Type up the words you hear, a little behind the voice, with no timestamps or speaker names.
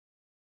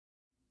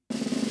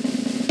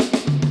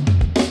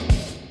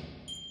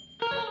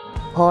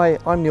Hi,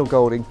 I'm Neil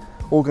Golding,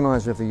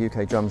 organiser of the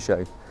UK Drum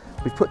Show.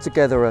 We've put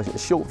together a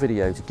short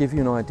video to give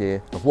you an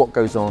idea of what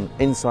goes on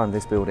inside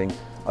this building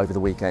over the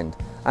weekend,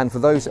 and for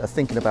those that are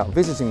thinking about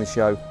visiting the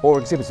show or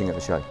exhibiting at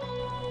the show.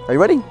 Are you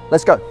ready?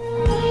 Let's go!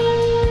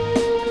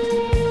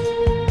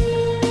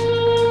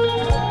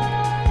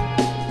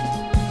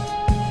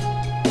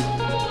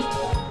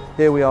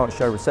 Here we are at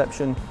show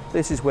reception.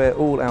 This is where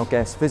all our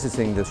guests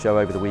visiting the show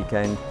over the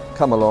weekend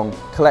come along,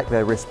 collect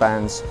their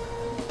wristbands,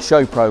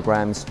 show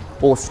programs,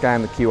 or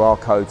scan the QR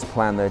code to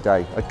plan their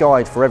day. A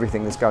guide for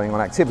everything that's going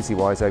on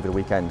activity-wise over the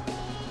weekend.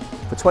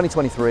 For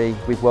 2023,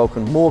 we've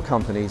welcomed more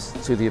companies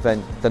to the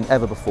event than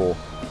ever before,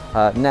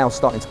 now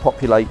starting to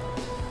populate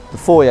the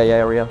foyer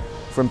area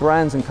from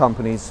brands and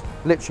companies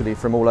literally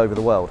from all over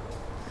the world.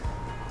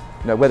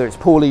 You know, whether it's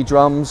Paulie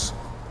Drums,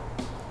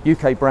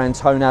 UK brand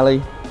Tone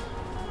Alley,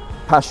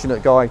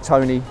 passionate guy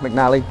Tony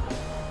McNally.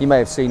 You may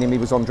have seen him, he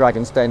was on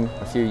Dragon's Den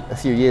a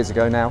few years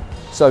ago now.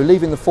 So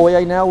leaving the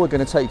foyer now, we're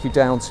going to take you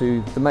down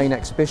to the main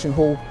exhibition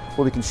hall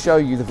where we can show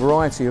you the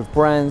variety of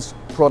brands,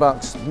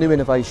 products, new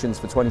innovations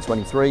for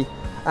 2023,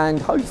 and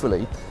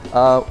hopefully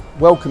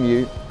welcome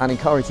you and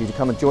encourage you to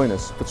come and join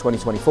us for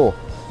 2024.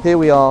 Here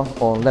we are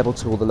on level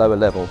 2, or the lower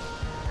level,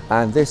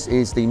 and this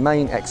is the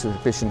main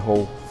exhibition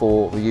hall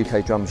for the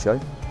UK Drum Show.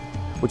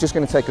 We're just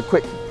going to take a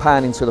quick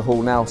pan into the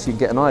hall now so you can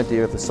get an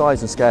idea of the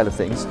size and scale of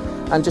things,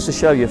 and just to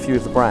show you a few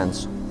of the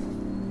brands.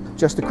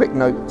 Just a quick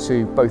note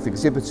to both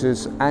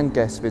exhibitors and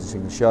guests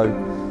visiting the show: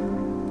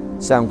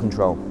 sound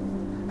control.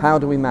 How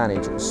do we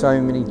manage so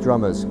many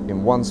drummers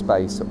in one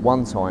space at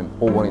one time,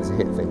 all wanting to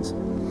hit things?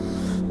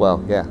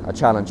 Well, yeah, a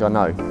challenge, I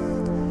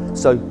know.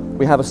 So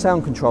we have a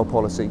sound control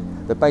policy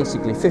that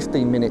basically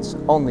 15 minutes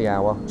on the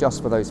hour,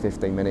 just for those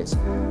 15 minutes,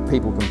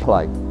 people can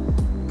play.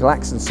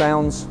 Relaxing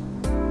sounds,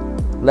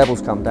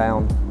 levels come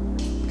down,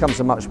 becomes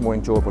a much more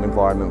enjoyable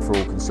environment for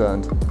all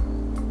concerned.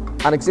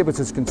 And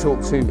exhibitors can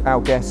talk to our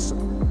guests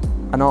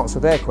and answer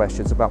their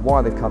questions about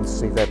why they've come to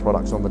see their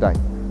products on the day.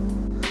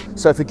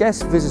 So for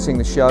guests visiting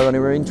the show and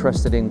who are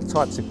interested in the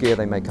types of gear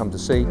they may come to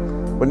see,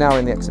 we're now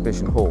in the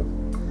exhibition hall.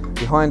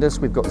 Behind us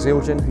we've got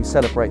Zildjian, who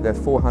celebrate their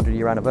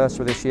 400-year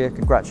anniversary this year.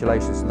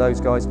 Congratulations to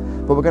those guys.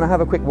 But we're going to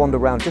have a quick wander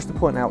around just to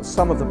point out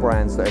some of the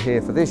brands that are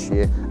here for this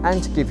year,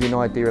 and to give you an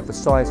idea of the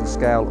size and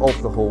scale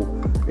of the hall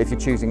if you're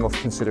choosing or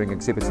considering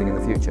exhibiting in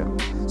the future.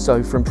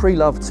 So from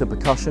pre-love to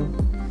percussion,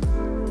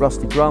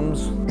 rusty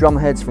drums, drum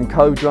heads from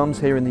Co Drums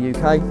here in the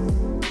UK,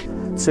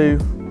 to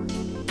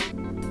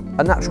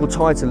a natural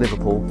tie to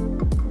Liverpool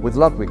with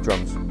Ludwig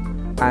drums,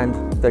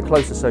 and their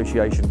close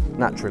association,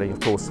 naturally, of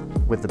course,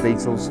 with the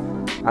Beatles.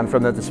 And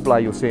from the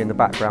display you'll see in the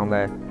background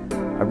there,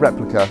 a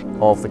replica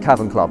of the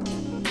Cavern Club.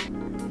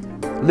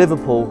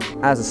 Liverpool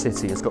as a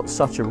city has got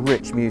such a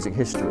rich music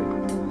history,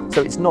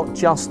 so it's not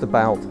just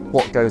about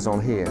what goes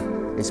on here,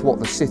 it's what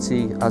the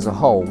city as a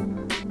whole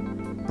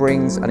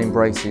brings and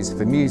embraces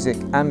for music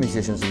and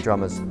musicians and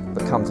drummers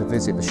that come to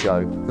visit the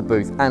show, the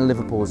booth, and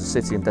Liverpool as a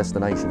city and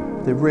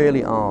destination. There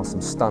really are some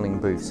stunning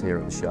booths here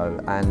at the show,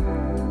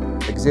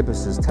 and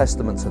exhibitors,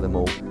 testament to them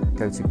all,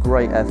 go to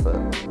great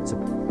effort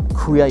to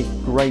create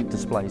great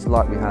displays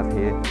like we have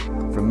here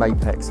from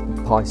Mapex,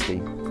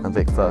 Peisty and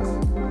Vic Firth.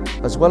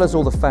 As well as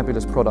all the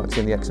fabulous products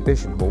in the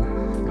exhibition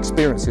hall,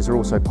 experiences are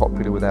also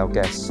popular with our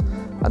guests,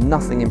 and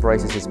nothing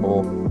embraces this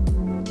more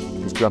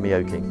is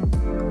drummyoke.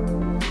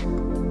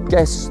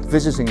 Guests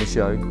visiting the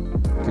show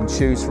can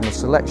choose from a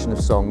selection of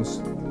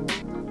songs,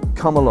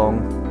 come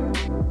along,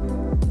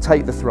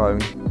 take the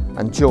throne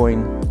and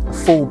join a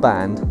full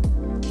band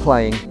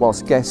playing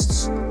whilst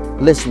guests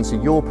listen to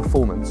your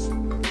performance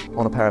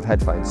on a pair of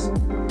headphones.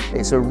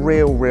 It's a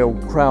real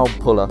crowd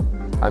puller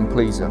and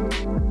pleaser,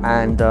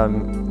 and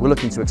we're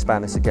looking to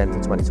expand this again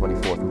for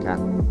 2024 if we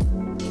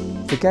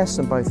can. For guests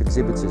and both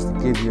exhibitors to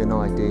give you an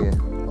idea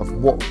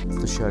of what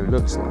the show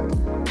looks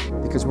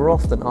like, because we're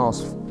often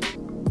asked,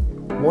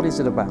 what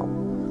is it about?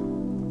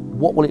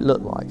 What will it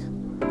look like?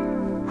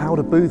 How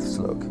do booths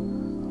look?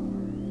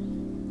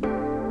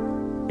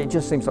 It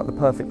just seems like the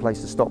perfect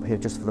place to stop here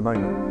just for the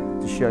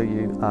moment to show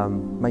you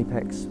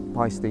Mapex,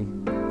 Peisty,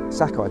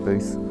 Sakai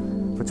booth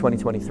for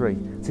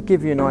 2023, to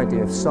give you an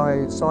idea of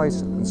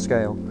size and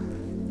scale,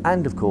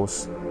 and of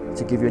course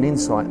to give you an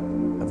insight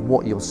of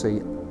what you'll see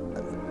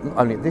not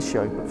only at this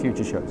show but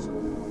future shows.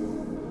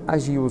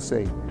 As you will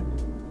see,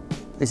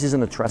 this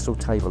isn't a trestle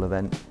table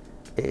event,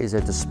 it is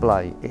a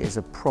display, it is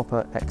a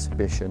proper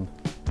exhibition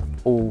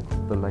of all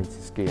the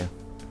latest gear,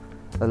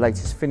 the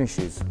latest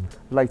finishes,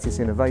 latest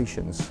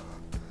innovations,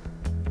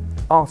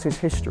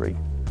 artist history,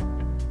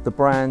 the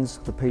brands,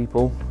 the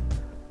people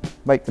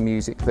make the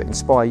music that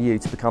inspire you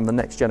to become the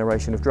next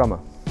generation of drummer.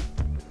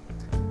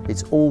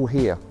 It's all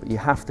here, but you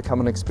have to come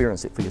and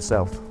experience it for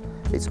yourself.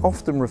 It's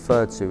often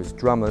referred to as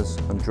drummers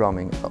and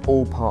drumming are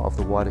all part of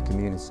the wider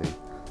community,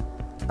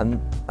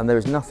 and there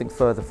is nothing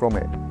further from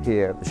it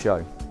here at the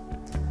show.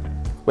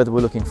 Whether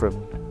we're looking for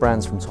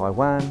brands from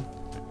Taiwan,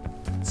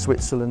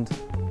 Switzerland,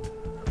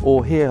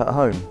 or here at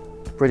home,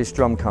 British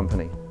Drum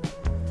Company,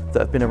 that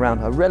have been around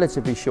a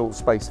relatively short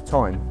space of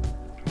time,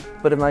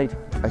 but have made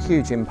a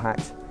huge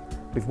impact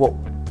with what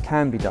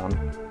can be done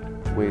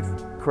with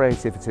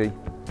creativity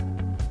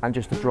and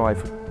just a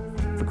drive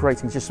for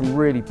creating just some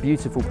really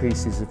beautiful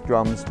pieces of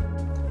drums.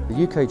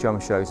 The UK Drum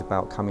Show is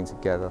about coming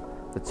together,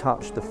 the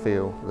touch, the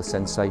feel, the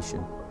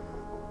sensation.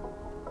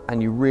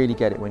 And you really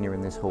get it when you're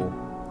in this hall.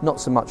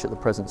 Not so much at the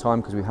present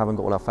time because we haven't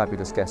got all our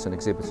fabulous guests and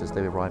exhibitors,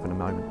 they arrive in a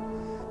moment.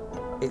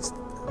 It's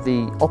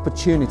the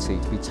opportunity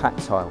to be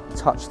tactile,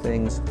 touch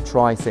things,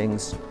 try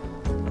things.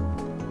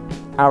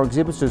 Our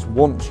exhibitors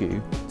want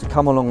you to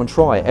come along and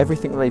try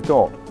everything that they've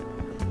got.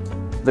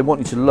 They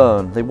want you to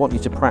learn, they want you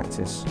to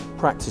practice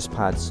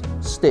pads,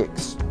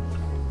 sticks,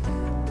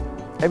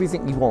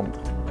 everything you want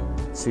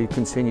to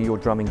continue your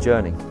drumming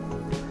journey.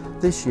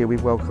 This year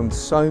we've welcomed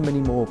so many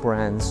more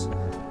brands,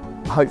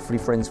 hopefully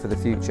friends for the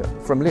future,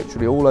 from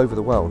literally all over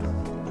the world.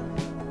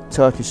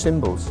 Turkish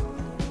cymbals,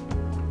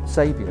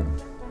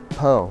 Sabian,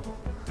 Pearl,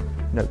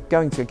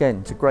 going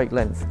to great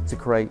length to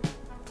create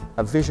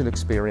a visual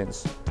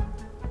experience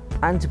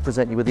and to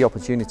present you with the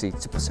opportunity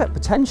to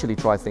potentially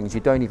try things you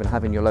don't even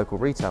have in your local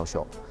retail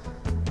shop.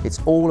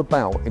 It's all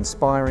about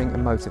inspiring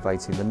and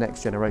motivating the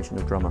next generation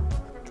of drummer.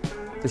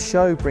 The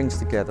show brings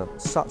together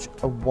such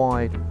a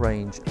wide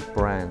range of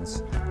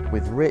brands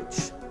with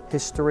rich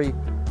history,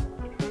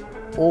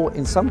 or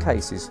in some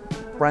cases,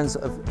 brands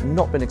that have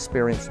not been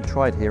experienced and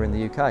tried here in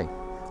the UK.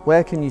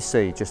 Where can you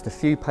see, just a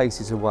few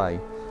paces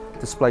away,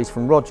 displays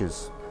from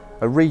Rogers,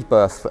 a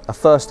rebirth, a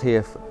first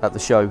here at the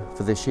show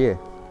for this year.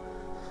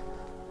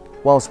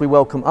 Whilst we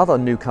welcome other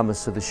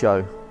newcomers to the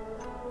show,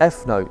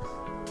 F-Note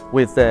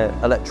with their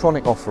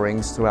electronic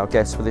offerings to our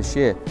guests for this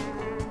year.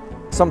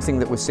 Something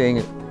that we're seeing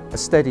a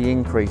steady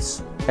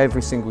increase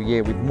every single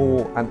year with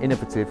more and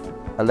innovative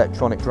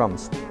electronic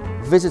drums.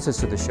 Visitors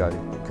to the show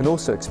can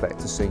also expect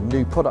to see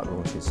new product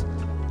launches.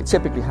 It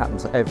typically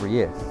happens every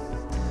year.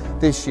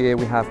 This year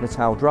we have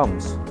Natal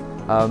Drums.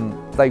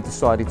 They've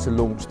decided to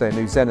launch their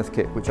new Zenith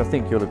kit, which I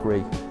think you'll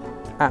agree,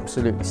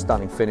 absolutely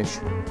stunning finish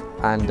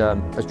and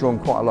has drawn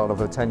quite a lot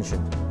of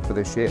attention for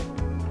this year.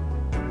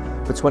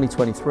 For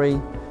 2023,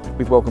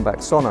 we've welcomed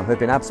back Sona, who have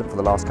been absent for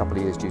the last couple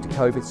of years due to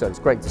COVID, so it's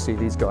great to see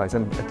these guys,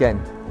 and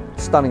again,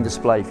 stunning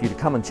display for you to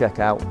come and check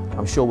out.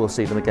 I'm sure we'll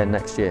see them again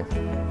next year.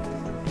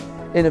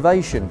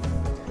 Innovation,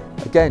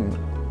 again,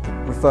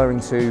 referring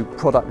to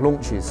product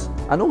launches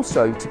and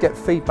also to get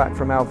feedback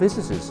from our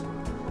visitors.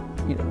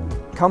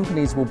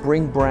 Companies will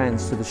bring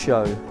brands to the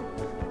show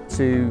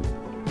to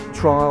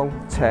trial,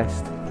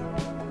 test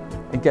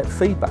and get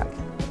feedback,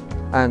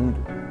 and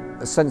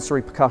a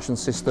sensory percussion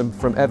system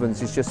from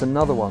Evans is just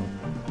another one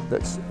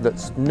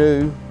that's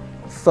new,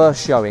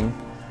 first showing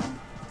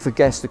for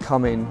guests to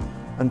come in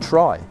and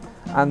try,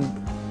 and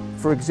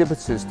for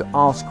exhibitors to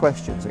ask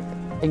questions,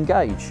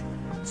 engage.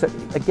 So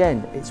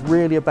again, it's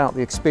really about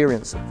the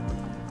experience.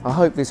 I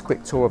hope this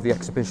quick tour of the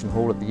exhibition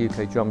hall at the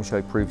UK Drum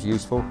Show proves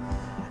useful.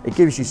 It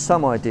gives you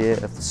some idea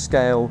of the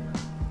scale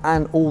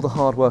and all the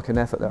hard work and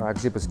effort that our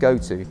exhibitors go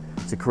to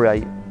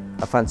create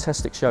a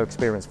fantastic show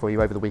experience for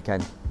you over the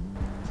weekend.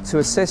 To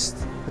assist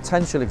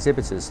potential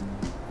exhibitors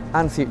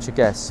and future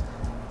guests,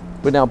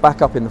 we're now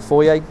back up in the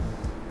foyer,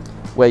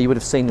 where you would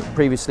have seen it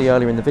previously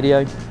earlier in the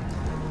video,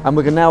 and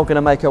we're now going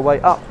to make our way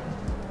up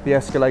the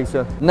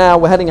escalator. Now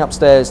we're heading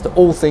upstairs to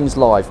all things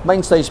live,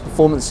 main stage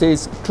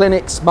performances,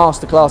 clinics,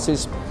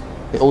 masterclasses.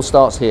 It all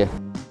starts here.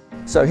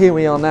 So here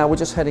we are now, we're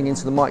just heading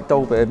into the Mike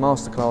Dolbear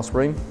Masterclass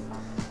room.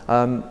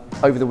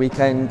 Over the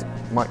weekend,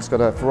 Mike's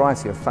got a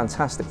variety of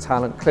fantastic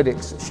talent,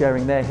 clinics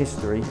sharing their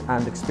history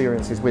and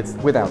experiences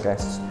with our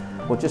guests.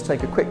 We'll just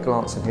take a quick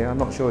glance in here. I'm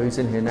not sure who's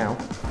in here now.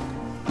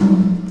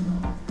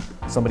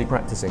 Somebody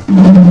practicing.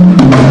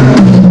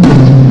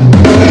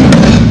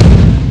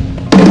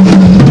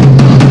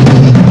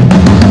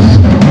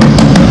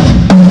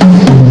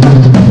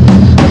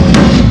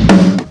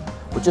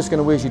 We're just going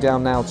to whiz you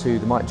down now to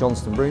the Mike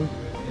Johnston room.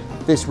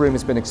 This room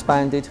has been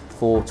expanded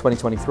for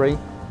 2023,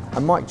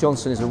 and Mike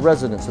Johnston is a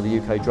resident of the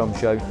UK Drum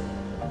Show,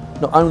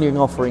 not only in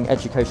offering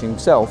education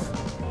himself,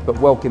 but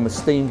welcome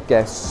esteemed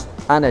guests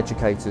and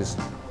educators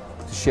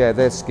to share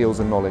their skills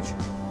and knowledge.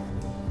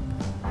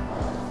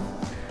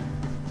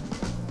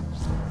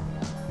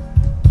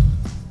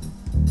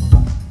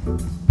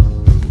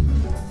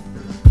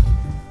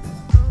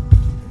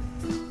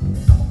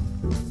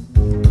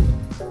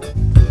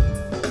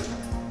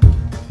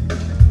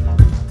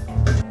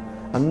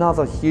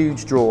 Another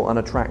huge draw and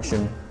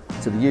attraction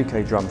to the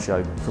UK Drum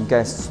Show from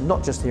guests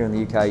not just here in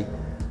the UK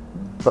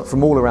but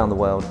from all around the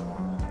world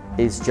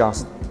is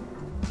just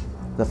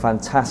the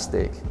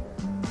fantastic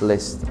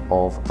list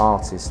of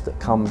artists that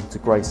come to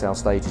grace our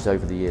stages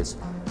over the years.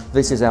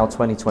 This is our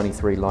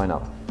 2023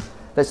 lineup.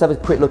 Let's have a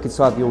quick look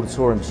inside the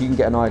auditorium so you can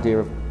get an idea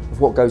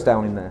of what goes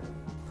down in there.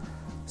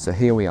 So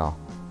here we are,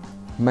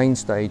 main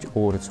stage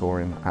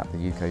auditorium at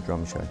the UK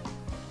Drum Show.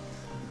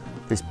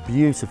 This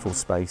beautiful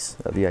space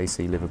at the ACC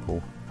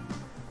Liverpool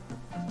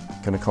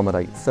can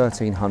accommodate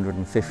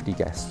 1,350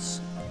 guests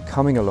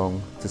coming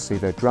along to see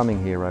their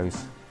drumming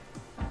heroes,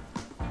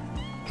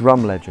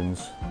 drum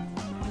legends,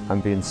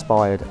 and be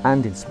inspired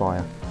and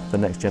inspire the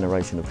next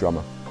generation of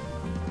drummer.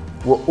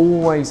 We're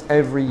always,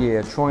 every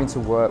year, trying to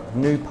work with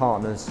new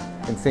partners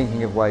and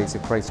thinking of ways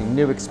of creating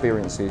new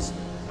experiences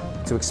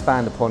to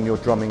expand upon your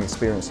drumming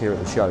experience here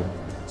at the show.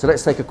 So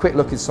let's take a quick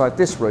look inside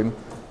this room,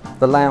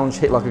 the lounge,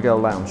 Hit Like a Girl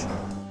lounge.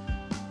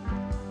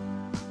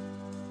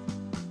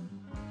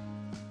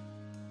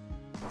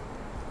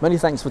 Many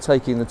thanks for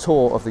taking the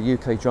tour of the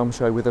UK Drum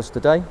Show with us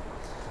today.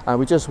 And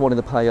we just wanted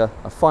to pay a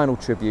final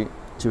tribute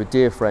to a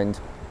dear friend,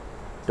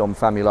 Dom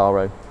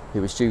Famularo,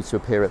 who was due to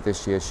appear at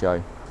this year's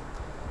show.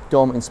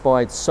 Dom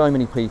inspired so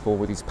many people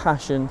with his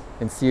passion,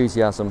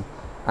 enthusiasm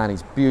and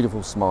his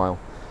beautiful smile.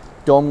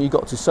 Dom, you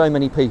got to so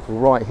many people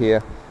right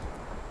here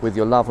with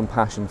your love and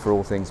passion for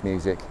all things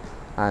music.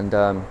 And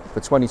for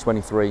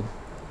 2023,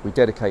 we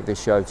dedicate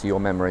this show to your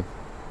memory.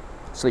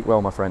 Sleep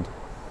well, my friend.